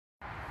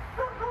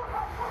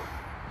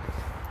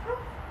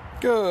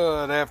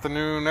Good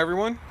afternoon,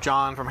 everyone.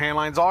 John from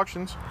Handline's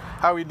Auctions.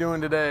 How are we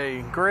doing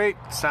today? Great.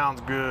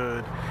 Sounds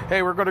good.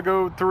 Hey, we're going to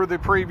go through the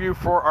preview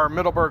for our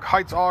Middleburg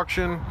Heights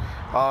auction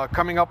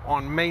coming up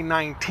on May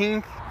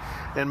 19th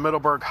in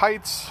Middleburg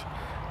Heights.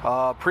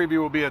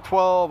 Preview will be at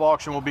 12.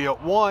 Auction will be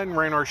at 1.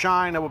 Rain or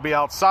shine, it will be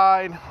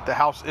outside. The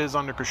house is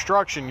under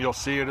construction. You'll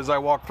see it as I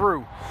walk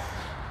through.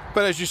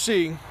 But as you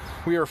see,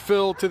 we are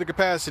filled to the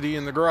capacity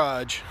in the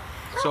garage.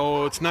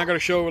 So it's not going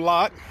to show a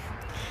lot.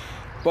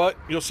 But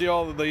you'll see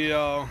all of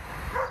the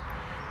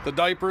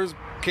diapers,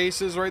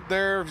 cases right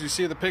there. If you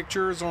see the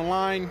pictures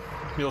online,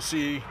 you'll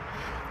see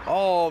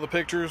all the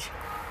pictures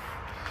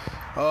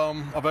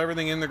of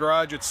everything in the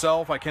garage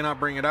itself. I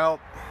cannot bring it out,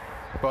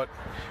 but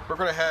we're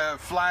going to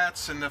have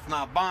flats and if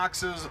not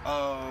boxes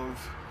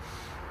of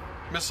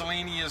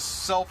miscellaneous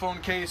cell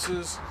phone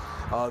cases.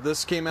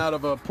 This came out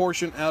of a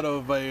portion out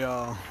of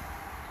a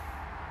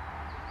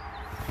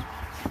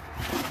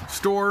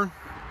store.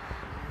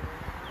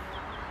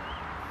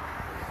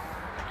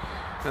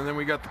 And then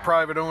we got the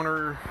private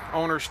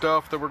owner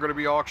stuff that we're going to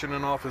be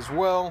auctioning off as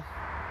well.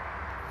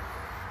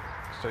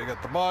 So you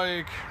got the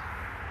bike,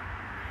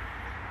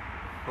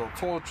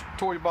 little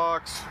toy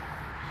box,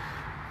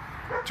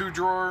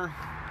 2-drawer,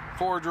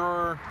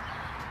 4-drawer,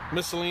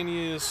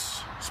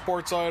 miscellaneous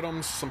sports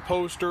items, some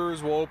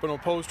posters. We'll open the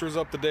posters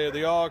up the day of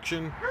the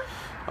auction.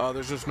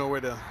 There's just no way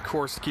to, of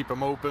course, keep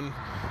them open.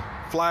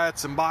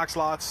 Flats and box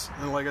lots,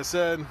 and like I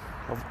said,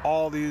 of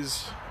all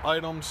these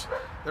items,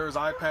 there's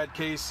iPad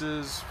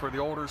cases for the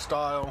older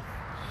style.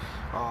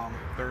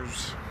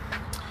 There's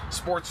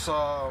sports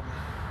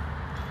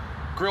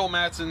grill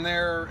mats in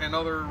there and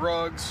other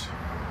rugs.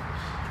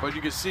 But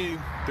you can see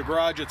the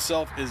garage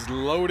itself is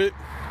loaded.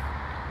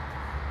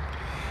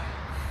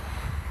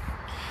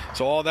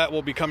 So all that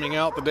will be coming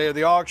out the day of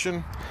the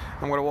auction.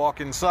 I'm going to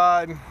walk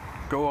inside,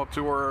 go up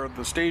to where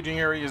the staging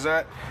area is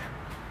at.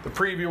 The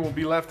preview will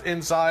be left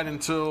inside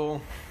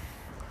until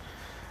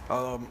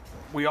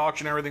we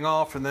auction everything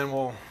off, and then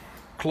we'll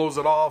close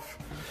it off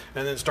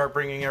and then start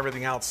bringing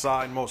everything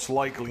outside, most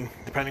likely,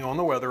 depending on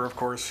the weather, of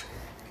course.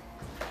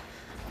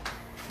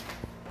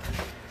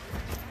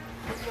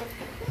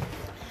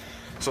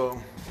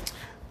 So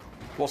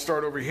we'll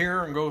start over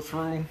here and go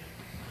through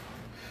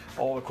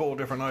all the cool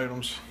different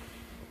items.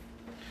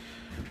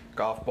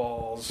 Golf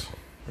balls,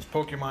 there's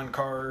Pokemon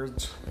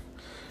cards,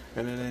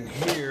 and then in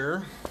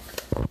here,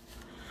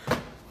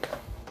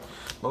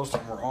 most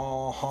of them are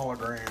all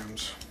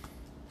holograms.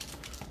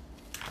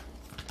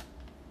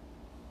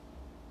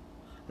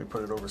 Let me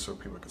put it over so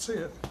people can see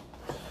it.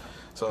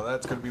 So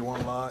that's going to be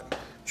one lot.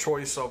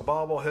 Choice of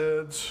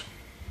bobbleheads.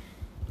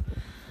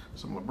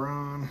 Some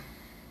LeBron.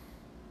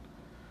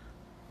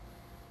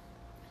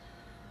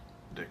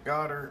 Dick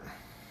Goddard.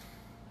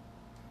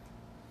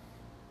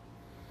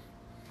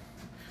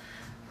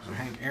 Some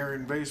Hank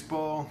Aaron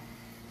baseball.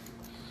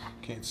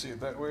 Can't see it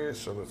that way,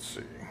 so let's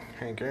see.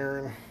 Hank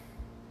Aaron.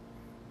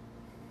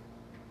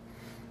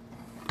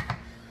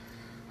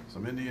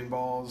 Some Indian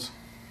balls.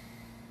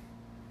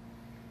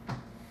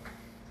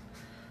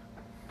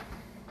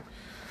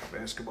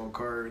 Basketball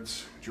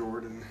cards,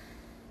 Jordan,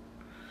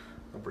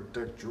 Upper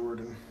Deck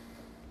Jordan,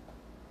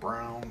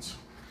 Browns.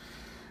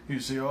 You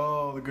see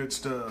all the good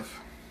stuff.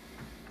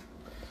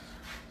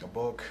 A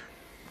book.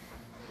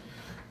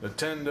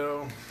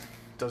 Nintendo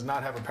does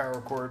not have a power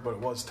cord, but it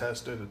was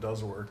tested. It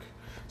does work.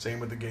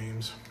 Same with the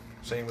games.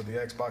 Same with the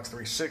Xbox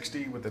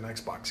 360 with an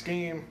Xbox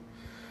game.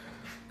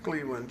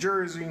 Cleveland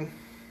jersey.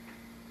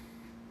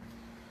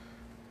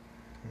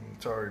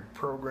 Atari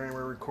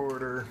programmer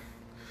recorder.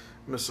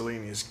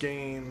 Miscellaneous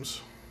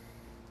games,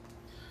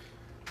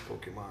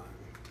 Pokemon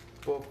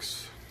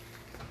books.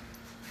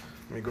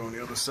 Let me go on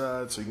the other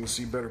side so you can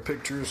see better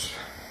pictures.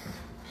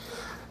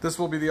 This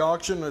will be the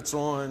auction. It's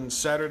on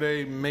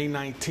Saturday, May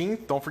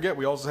 19th. Don't forget,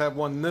 we also have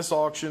one this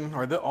auction,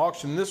 or the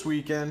auction this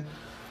weekend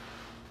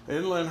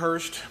in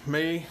Lyndhurst,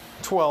 May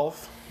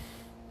 12th.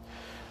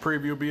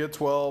 Preview will be at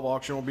 12,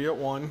 auction will be at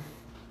 1.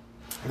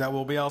 That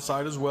will be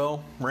outside as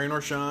well, rain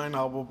or shine.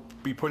 I will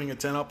be putting a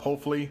tent up,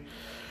 hopefully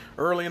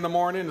early in the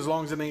morning, as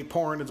long as it ain't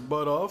pouring its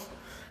butt off,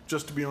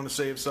 just to be on the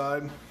safe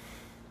side.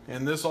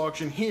 And this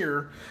auction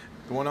here,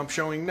 the one I'm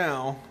showing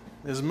now,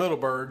 is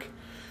Middleburg,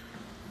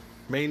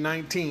 May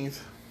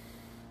 19th.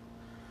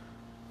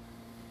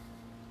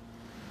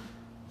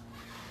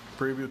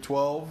 Preview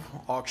 12,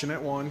 auction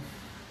at 1.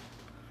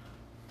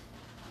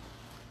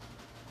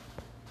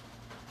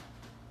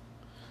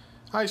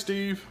 Hi,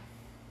 Steve.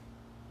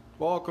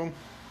 Welcome.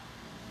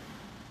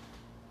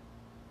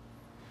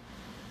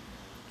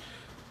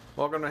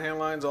 Welcome to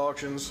Handline's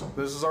Auctions.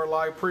 This is our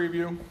live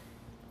preview.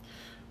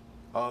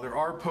 There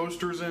are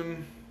posters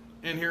in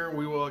here.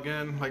 We will,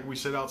 again, like we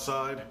said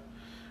outside,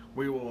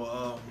 we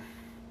will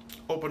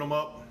open them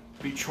up,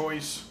 be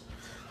choice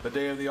the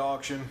day of the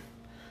auction.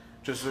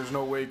 Just there's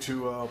no way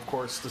to, of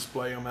course,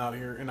 display them out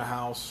here in the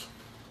house.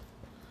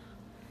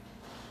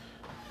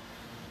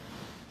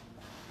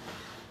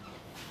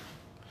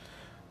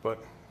 But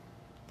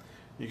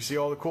you can see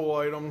all the cool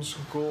items,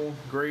 cool,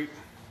 great.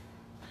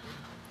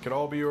 Could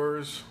all be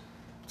yours.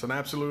 It's an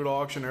absolute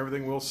auction.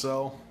 Everything will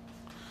sell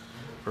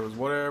for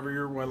whatever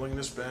you're willing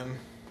to spend.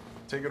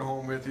 Take it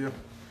home with you.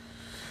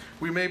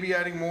 We may be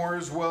adding more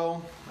as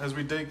well as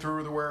we dig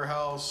through the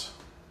warehouse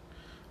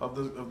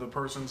of the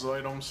person's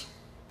items.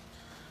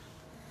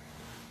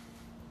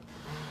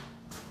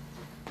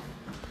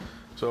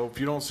 So if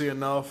you don't see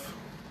enough,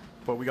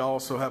 but we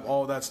also have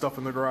all that stuff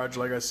in the garage,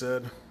 like I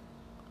said.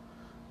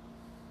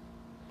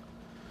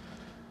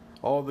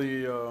 All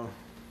the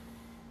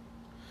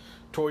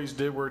toys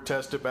were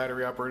tested,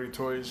 battery operated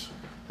toys.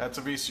 That's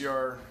a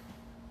VCR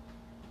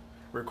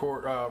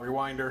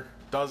rewinder.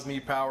 Does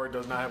need power,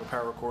 does not have a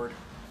power cord.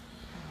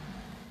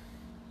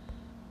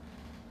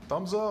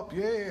 Thumbs up,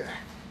 yeah.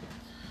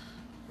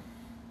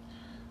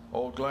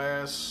 Old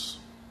glass,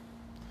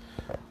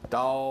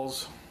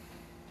 dolls,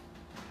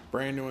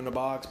 brand new in the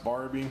box,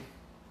 Barbie.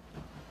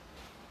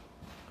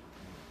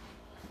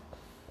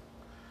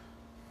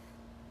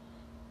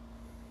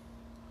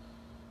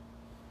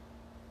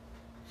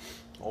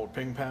 Old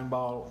ping pong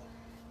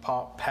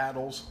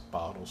bottles.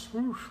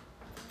 Oof.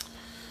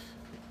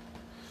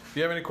 If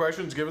you have any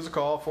questions, give us a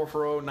call,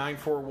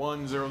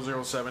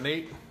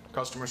 440-941-0078.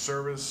 Customer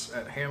service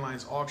at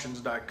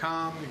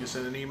handlinesauctions.com. You can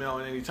send an email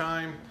at any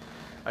time.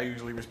 I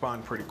usually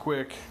respond pretty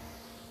quick.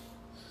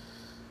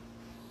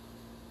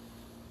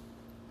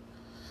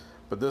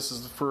 But this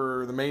is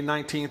for the May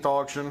 19th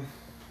auction.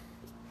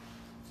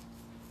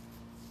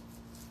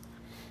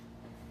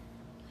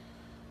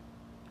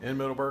 In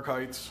Middleburg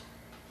Heights.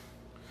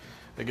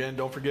 Again,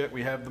 don't forget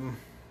we have them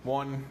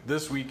one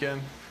this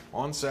weekend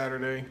on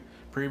Saturday.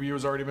 Preview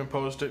has already been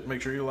posted.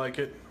 Make sure you like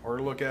it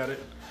or look at it.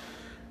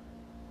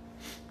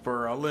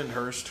 For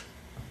Lyndhurst.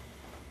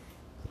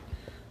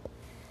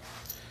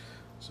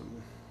 Some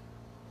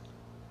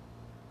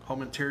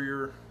home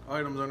interior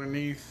items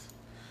underneath.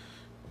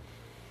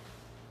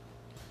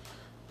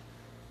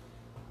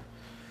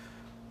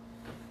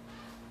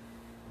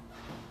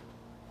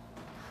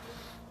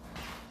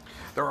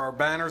 There are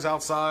banners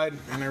outside,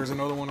 and there's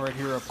another one right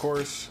here, of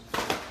course.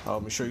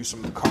 Let me show you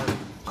some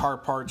car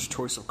parts,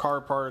 choice of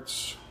car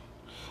parts.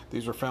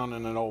 These were found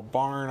in an old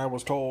barn, I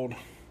was told.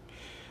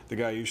 The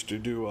guy used to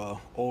do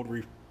old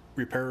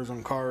repairs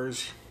on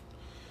cars.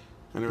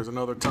 And there's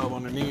another tub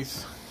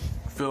underneath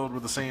filled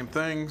with the same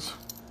things.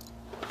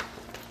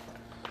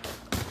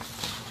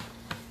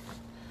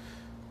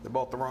 They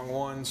bought the wrong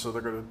one, so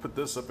they're going to put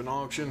this up in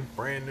auction,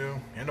 brand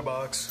new, in a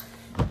box.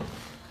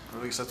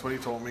 At least that's what he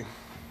told me.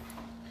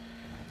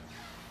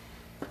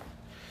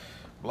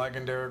 Black &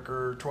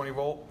 Decker 20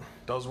 volt,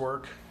 does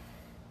work.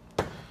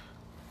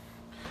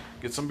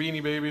 Get some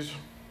Beanie Babies.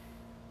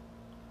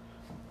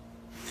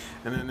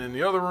 And then in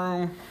the other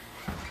room,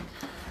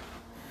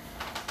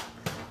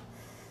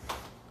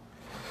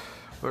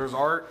 there's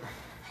art.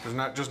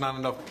 There's not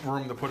enough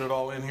room to put it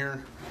all in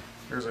here.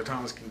 There's a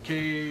Thomas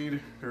Kincaid.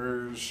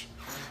 There's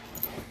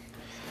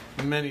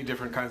many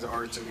different kinds of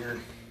arts in here.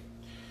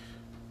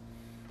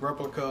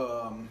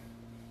 Replica,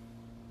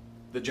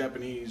 the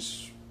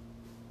Japanese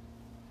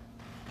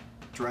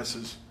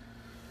dresses.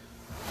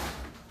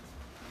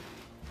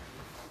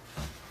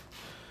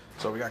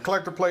 So we got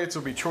collector plates.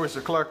 It'll be choice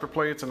of collector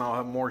plates, and I'll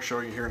have more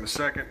show you here in a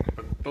second.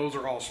 But those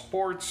are all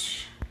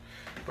sports.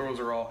 Those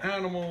are all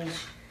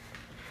animals.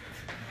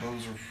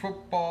 Those are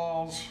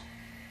footballs.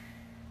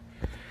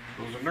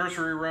 Those are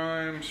nursery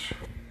rhymes.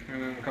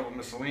 And then a couple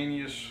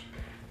miscellaneous.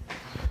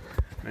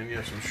 And then you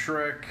have some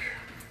Shrek,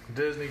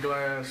 Disney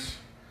glass,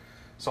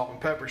 salt and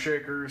pepper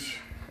shakers,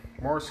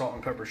 more salt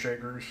and pepper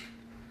shakers,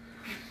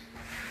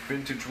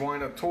 vintage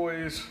wind-up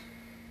toys.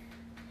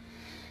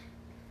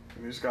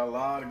 We just got a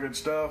lot of good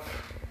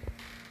stuff.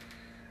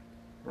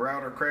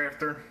 Router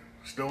crafter,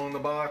 still in the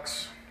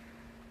box.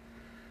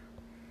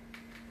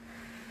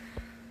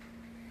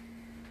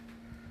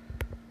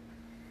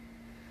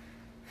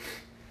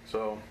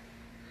 So,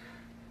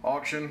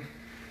 auction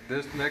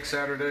this next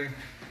Saturday.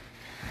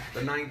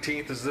 The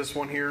 19th is this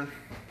one here.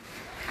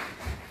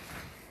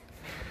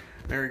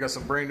 There you got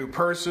some brand new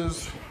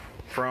purses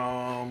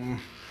from,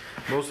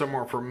 most of them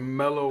are from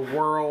Mellow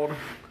World.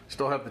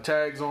 Still have the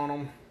tags on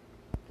them.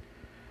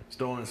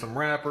 Still in some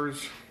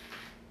wrappers.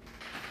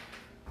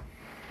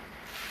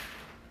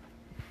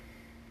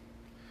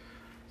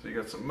 So you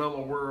got some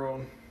Mellow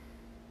World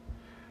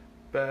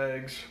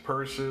bags,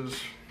 purses.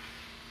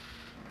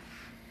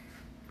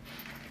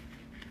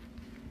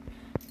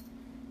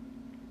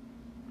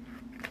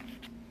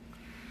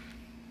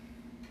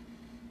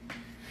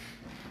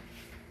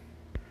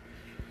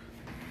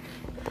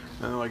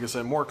 And like I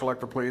said, more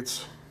collector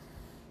plates.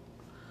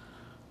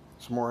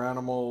 Some more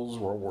animals,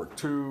 World War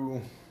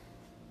II.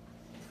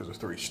 There's the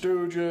Three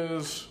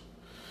Stooges.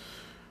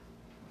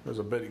 There's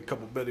a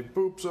couple Betty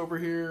Boops over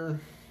here.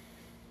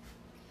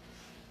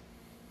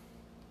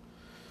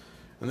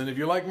 And then if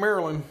you like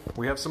Maryland,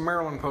 we have some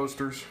Maryland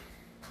posters.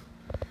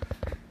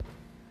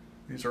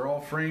 These are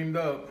all framed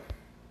up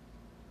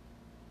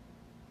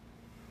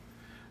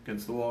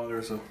against the wall.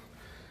 There's a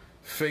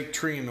fake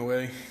tree in the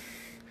way,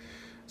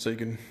 so you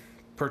can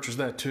purchase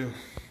that too.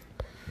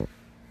 But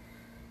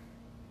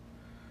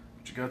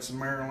you got some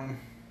Maryland.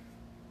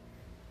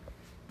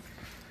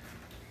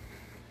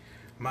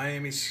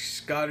 Miami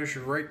Scottish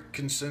Rite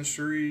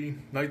Consensory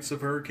Knights of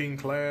Hurricane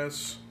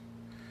class.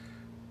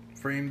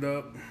 Framed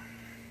up. I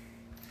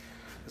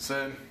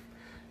said,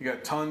 you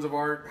got tons of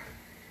art.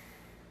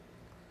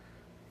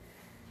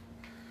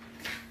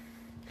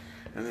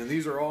 And then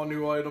these are all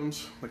new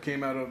items that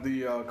came out of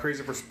the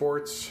Crazy for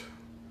Sports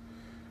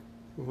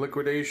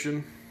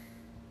liquidation.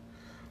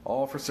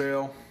 All for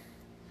sale.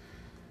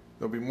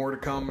 There'll be more to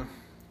come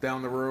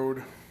down the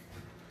road.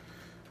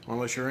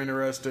 Unless you're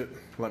interested,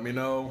 let me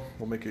know.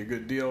 We'll make you a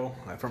good deal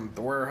from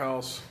the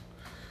warehouse.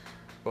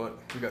 But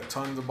we got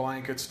tons of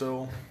blankets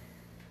still.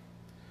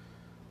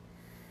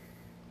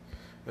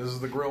 This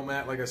is the grill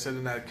mat, like I said,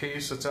 in that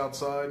case that's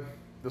outside.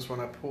 This one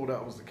I pulled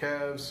out was the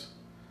Cavs.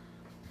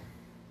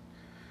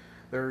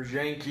 There's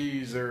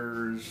Yankees,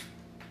 there's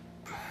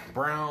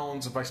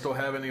Browns, if I still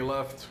have any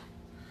left.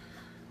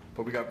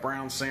 But we got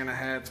brown Santa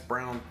hats,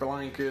 brown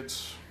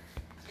blankets,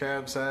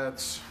 Cavs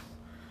hats,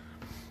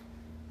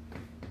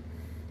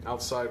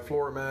 outside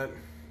floor mat,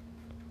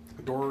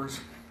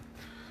 doors,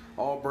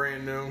 all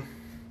brand new.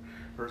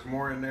 There's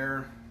more in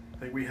there. I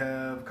think we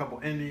have a couple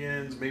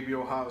Indians, maybe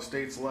Ohio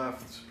State's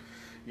left,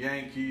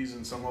 Yankees,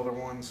 and some other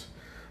ones.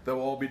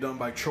 They'll all be done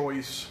by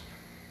choice.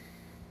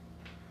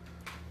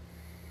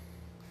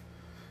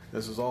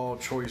 This is all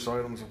choice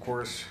items, of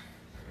course.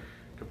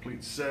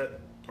 Complete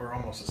set, or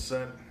almost a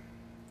set.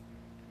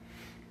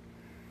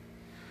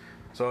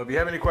 So if you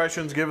have any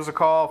questions, give us a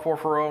call,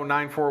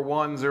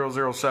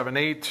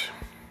 440-941-0078.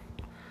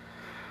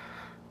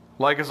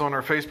 Like us on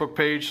our Facebook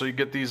page so you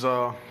get these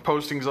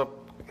postings up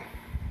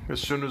as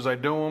soon as I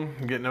do them.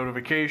 You get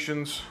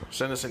notifications.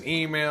 Send us an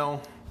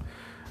email.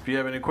 If you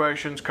have any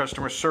questions,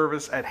 customer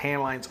service at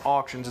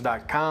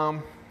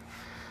handlinesauctions.com.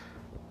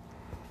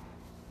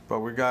 But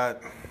we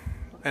got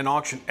an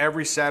auction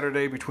every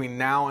Saturday between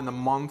now and the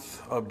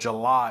month of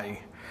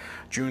July.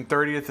 June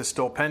 30th is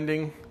still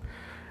pending.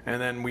 And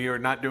then we are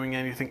not doing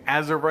anything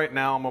as of right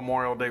now,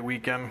 Memorial Day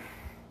weekend.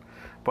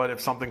 But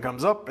if something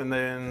comes up and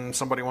then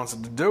somebody wants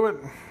to do it,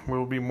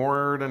 we'll be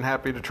more than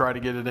happy to try to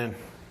get it in.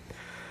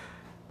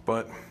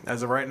 But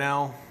as of right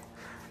now,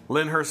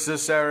 Lyndhurst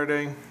this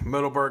Saturday,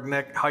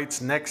 Middleburg Heights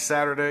next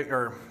Saturday,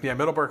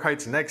 Middleburg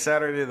Heights next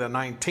Saturday, the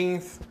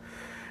 19th.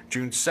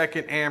 June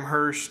 2nd,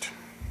 Amherst.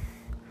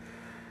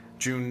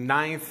 June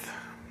 9th,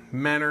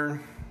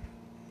 Menor,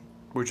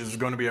 which is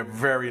going to be a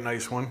very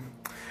nice one.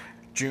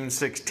 June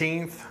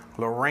 16th,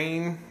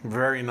 Lorraine,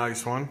 very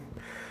nice one.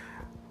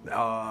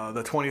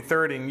 The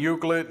 23rd in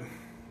Euclid.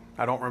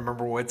 I don't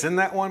remember what's in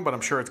that one, but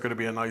I'm sure it's going to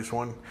be a nice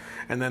one.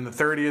 And then the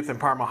 30th in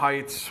Parma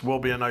Heights will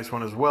be a nice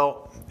one as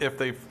well, if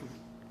they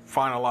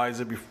finalize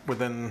it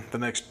within the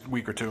next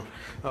week or two.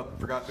 Oh,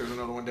 forgot there's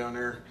another one down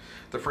there.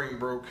 The frame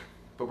broke,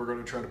 but we're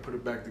going to try to put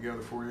it back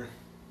together for you.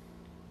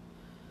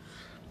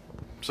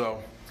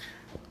 So,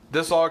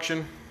 this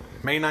auction,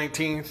 May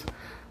 19th,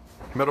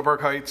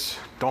 Middleburg Heights.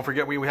 Don't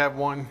forget we have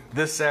one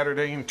this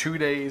Saturday in 2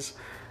 days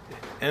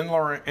in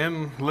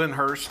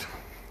Lyndhurst.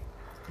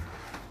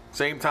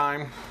 Same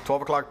time,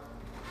 12 o'clock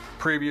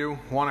preview,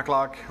 1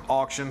 o'clock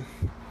auction.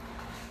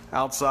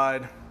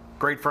 Outside,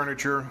 great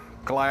furniture,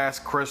 glass,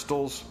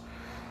 crystals,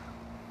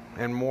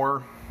 and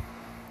more.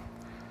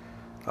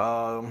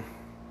 And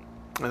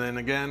then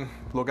again,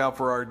 look out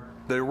for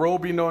there will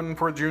be none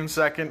for June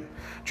 2nd.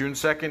 June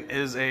 2nd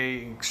is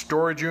a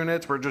storage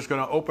unit. We're just going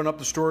to open up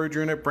the storage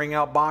unit, bring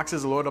out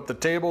boxes, load up the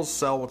tables,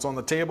 sell what's on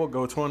the table,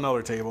 go to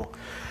another table.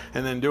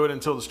 And then do it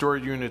until the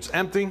storage unit's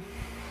empty.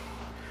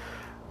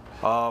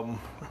 And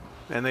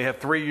they have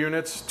 3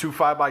 units, 2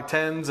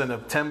 5x10s and a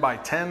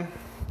 10x10.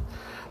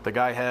 The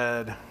guy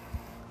had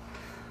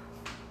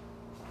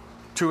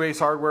 2 Ace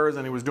Hardwares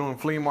and he was doing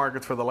flea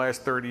markets for the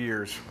last 30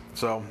 years.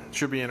 So, it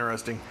should be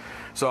interesting.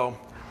 So,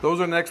 those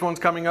are the next ones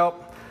coming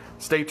up.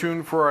 Stay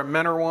tuned for our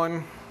Menor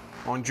one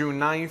on June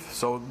 9th.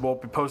 So we'll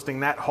be posting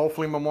that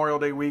hopefully Memorial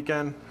Day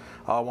weekend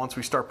once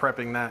we start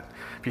prepping that.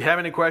 If you have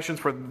any questions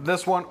for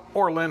this one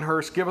or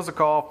Lyndhurst, give us a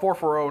call,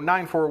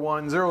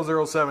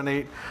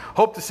 440-941-0078.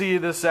 Hope to see you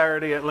this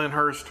Saturday at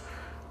Lyndhurst.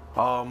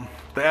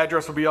 The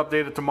address will be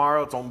updated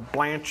tomorrow. It's on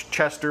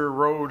Blanchester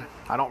Road.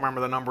 I don't remember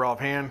the number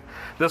offhand.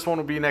 This one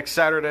will be next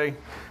Saturday,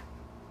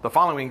 the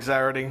following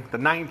Saturday, the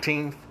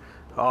 19th.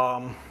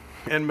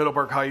 In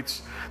Middleburg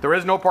Heights. There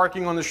is no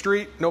parking on the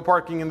street, no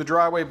parking in the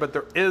driveway, but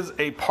there is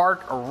a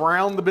park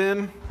around the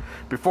bin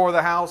before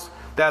the house.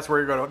 That's where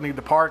you're going to need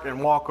to park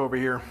and walk over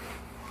here.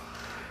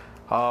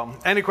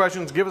 Any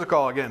questions, give us a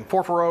call. Again,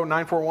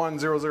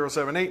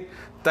 440-941-0078.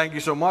 Thank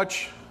you so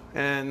much,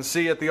 and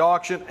see you at the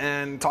auction,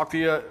 and talk to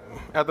you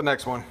at the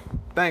next one.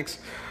 Thanks.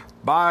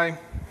 Bye.